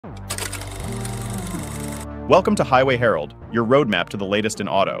Welcome to Highway Herald, your roadmap to the latest in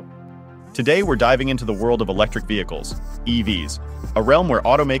auto. Today we're diving into the world of electric vehicles, EVs, a realm where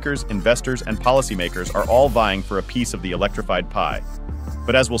automakers, investors, and policymakers are all vying for a piece of the electrified pie.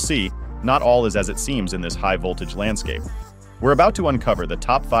 But as we'll see, not all is as it seems in this high-voltage landscape. We're about to uncover the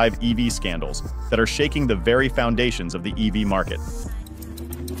top 5 EV scandals that are shaking the very foundations of the EV market.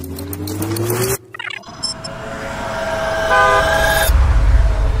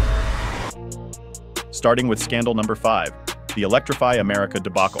 Starting with scandal number 5, the Electrify America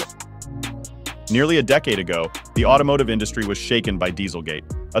debacle. Nearly a decade ago, the automotive industry was shaken by Dieselgate,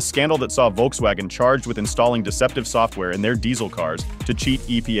 a scandal that saw Volkswagen charged with installing deceptive software in their diesel cars to cheat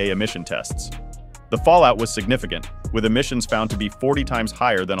EPA emission tests. The fallout was significant, with emissions found to be 40 times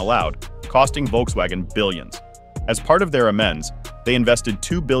higher than allowed, costing Volkswagen billions. As part of their amends, they invested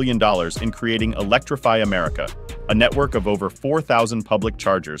 $2 billion in creating Electrify America, a network of over 4,000 public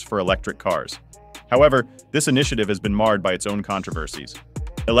chargers for electric cars. However, this initiative has been marred by its own controversies.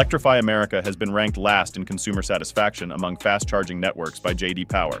 Electrify America has been ranked last in consumer satisfaction among fast-charging networks by J.D.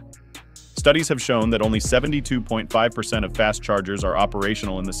 Power. Studies have shown that only 72.5% of fast chargers are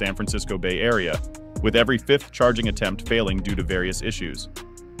operational in the San Francisco Bay Area, with every fifth charging attempt failing due to various issues.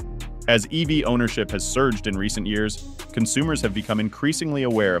 As EV ownership has surged in recent years, consumers have become increasingly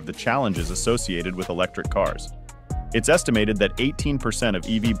aware of the challenges associated with electric cars. It's estimated that 18% of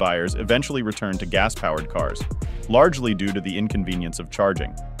EV buyers eventually return to gas-powered cars, largely due to the inconvenience of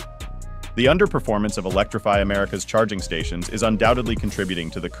charging. The underperformance of Electrify America's charging stations is undoubtedly contributing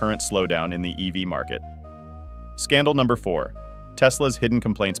to the current slowdown in the EV market. Scandal number 4, Tesla's hidden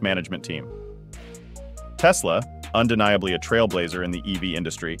complaints management team. Tesla, undeniably a trailblazer in the EV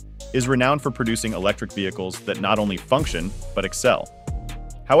industry, is renowned for producing electric vehicles that not only function, but excel.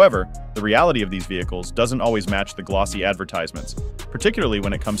 However, the reality of these vehicles doesn't always match the glossy advertisements, particularly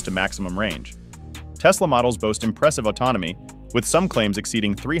when it comes to maximum range. Tesla models boast impressive autonomy, with some claims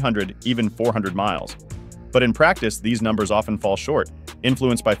exceeding 300, even 400 miles. But in practice, these numbers often fall short,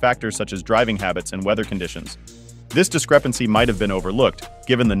 influenced by factors such as driving habits and weather conditions. This discrepancy might have been overlooked,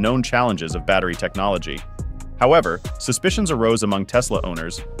 given the known challenges of battery technology. However, suspicions arose among Tesla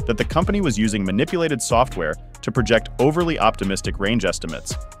owners that the company was using manipulated software to project overly optimistic range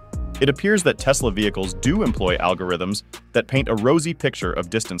estimates. It appears that Tesla vehicles do employ algorithms that paint a rosy picture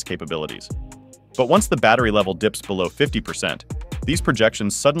of distance capabilities. But once the battery level dips below 50%, these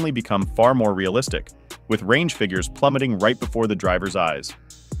projections suddenly become far more realistic, with range figures plummeting right before the driver's eyes.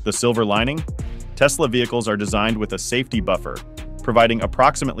 The silver lining? Tesla vehicles are designed with a safety buffer, providing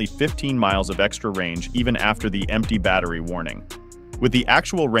approximately 15 miles of extra range even after the empty battery warning. With the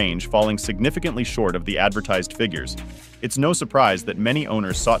actual range falling significantly short of the advertised figures, it's no surprise that many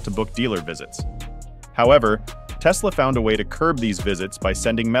owners sought to book dealer visits. However, Tesla found a way to curb these visits by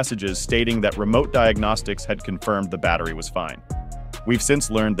sending messages stating that remote diagnostics had confirmed the battery was fine. We've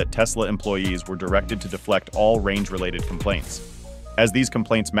since learned that Tesla employees were directed to deflect all range-related complaints. As these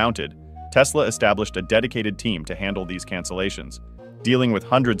complaints mounted, Tesla established a dedicated team to handle these cancellations, dealing with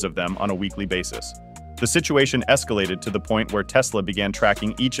hundreds of them on a weekly basis. The situation escalated to the point where Tesla began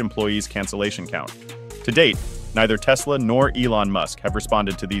tracking each employee's cancellation count. To date, neither Tesla nor Elon Musk have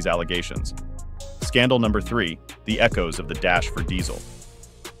responded to these allegations. Scandal number 3, the echoes of the dash for diesel.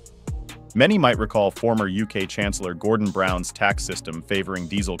 Many might recall former UK Chancellor Gordon Brown's tax system favoring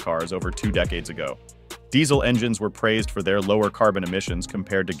diesel cars over 2 decades ago. Diesel engines were praised for their lower carbon emissions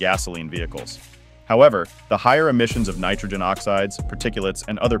compared to gasoline vehicles. However, the higher emissions of nitrogen oxides, particulates,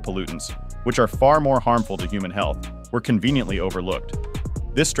 and other pollutants, which are far more harmful to human health, were conveniently overlooked.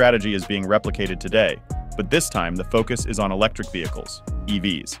 This strategy is being replicated today, but this time the focus is on electric vehicles,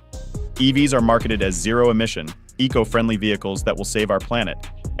 EVs. EVs are marketed as zero-emission, eco-friendly vehicles that will save our planet,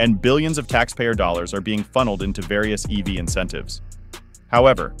 and billions of taxpayer dollars are being funneled into various EV incentives.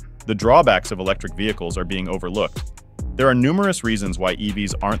 However, the drawbacks of electric vehicles are being overlooked. There are numerous reasons why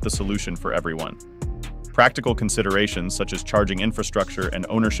EVs aren't the solution for everyone. Practical considerations such as charging infrastructure and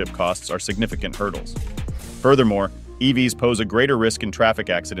ownership costs are significant hurdles. Furthermore, EVs pose a greater risk in traffic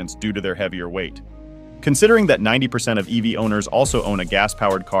accidents due to their heavier weight. Considering that 90% of EV owners also own a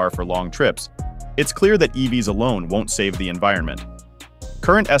gas-powered car for long trips, it's clear that EVs alone won't save the environment.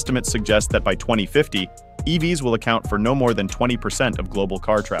 Current estimates suggest that by 2050, EVs will account for no more than 20% of global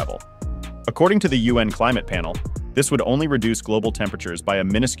car travel. According to the UN Climate Panel, this would only reduce global temperatures by a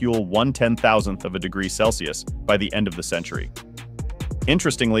minuscule 1/10,000th of a degree Celsius by the end of the century.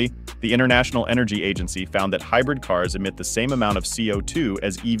 Interestingly, the International Energy Agency found that hybrid cars emit the same amount of CO2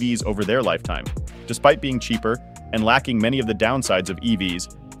 as EVs over their lifetime, despite being cheaper and lacking many of the downsides of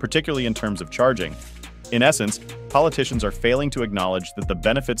EVs, particularly in terms of charging. In essence, politicians are failing to acknowledge that the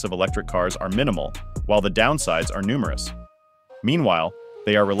benefits of electric cars are minimal, while the downsides are numerous. Meanwhile,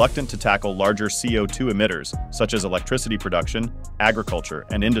 they are reluctant to tackle larger CO2 emitters, such as electricity production, agriculture,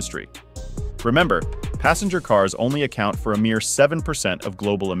 and industry. Remember, passenger cars only account for a mere 7% of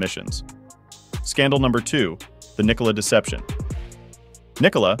global emissions. Scandal number 2, the Nikola deception.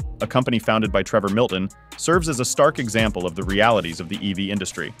 Nikola, a company founded by Trevor Milton, serves as a stark example of the realities of the EV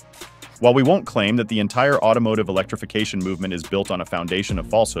industry. While we won't claim that the entire automotive electrification movement is built on a foundation of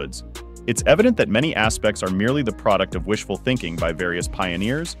falsehoods, it's evident that many aspects are merely the product of wishful thinking by various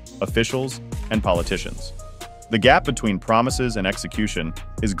pioneers, officials, and politicians. The gap between promises and execution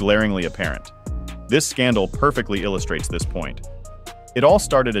is glaringly apparent. This scandal perfectly illustrates this point. It all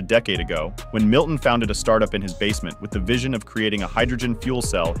started a decade ago when Milton founded a startup in his basement with the vision of creating a hydrogen fuel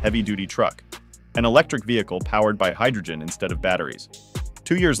cell heavy-duty truck, an electric vehicle powered by hydrogen instead of batteries.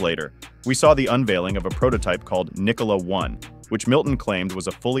 2 years later, we saw the unveiling of a prototype called Nikola 1, which Milton claimed was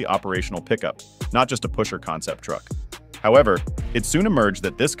a fully operational pickup, not just a pusher concept truck. However, it soon emerged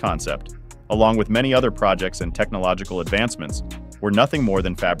that this concept, along with many other projects and technological advancements, were nothing more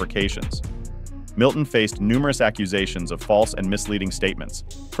than fabrications. Milton faced numerous accusations of false and misleading statements,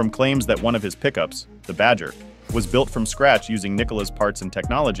 from claims that one of his pickups, the Badger, was built from scratch using Nikola's parts and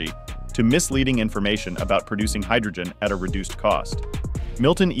technology, to misleading information about producing hydrogen at a reduced cost.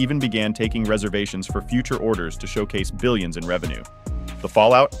 Milton even began taking reservations for future orders to showcase billions in revenue. The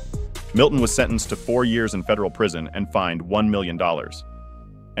fallout? Milton was sentenced to 4 years in federal prison and fined $1 million.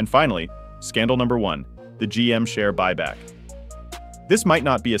 And finally, scandal number 1, the GM share buyback. This might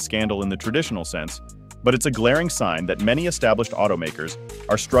not be a scandal in the traditional sense, but it's a glaring sign that many established automakers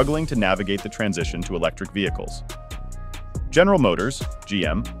are struggling to navigate the transition to electric vehicles. General Motors,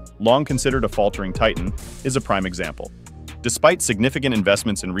 GM, long considered a faltering titan, is a prime example. Despite significant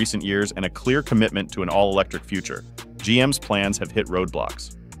investments in recent years and a clear commitment to an all-electric future, GM's plans have hit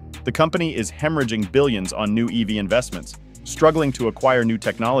roadblocks. The company is hemorrhaging billions on new EV investments, struggling to acquire new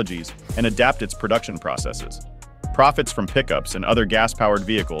technologies and adapt its production processes. Profits from pickups and other gas-powered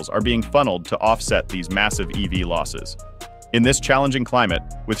vehicles are being funneled to offset these massive EV losses. In this challenging climate,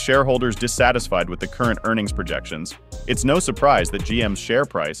 with shareholders dissatisfied with the current earnings projections, it's no surprise that GM's share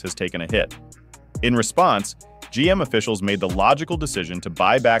price has taken a hit. In response, GM officials made the logical decision to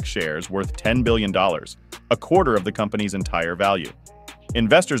buy back shares worth $10 billion, a quarter of the company's entire value.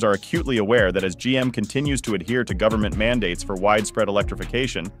 Investors are acutely aware that as GM continues to adhere to government mandates for widespread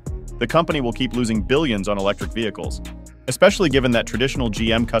electrification, the company will keep losing billions on electric vehicles, especially given that traditional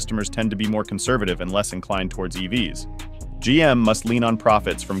GM customers tend to be more conservative and less inclined towards EVs. GM must lean on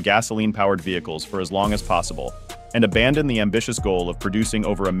profits from gasoline-powered vehicles for as long as possible, and abandon the ambitious goal of producing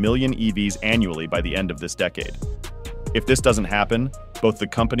over 1 million EVs annually by the end of this decade. If this doesn't happen, both the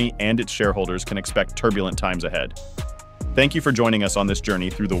company and its shareholders can expect turbulent times ahead. Thank you for joining us on this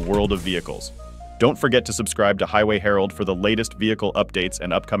journey through the world of vehicles. Don't forget to subscribe to Highway Herald for the latest vehicle updates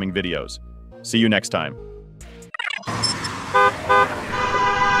and upcoming videos. See you next time.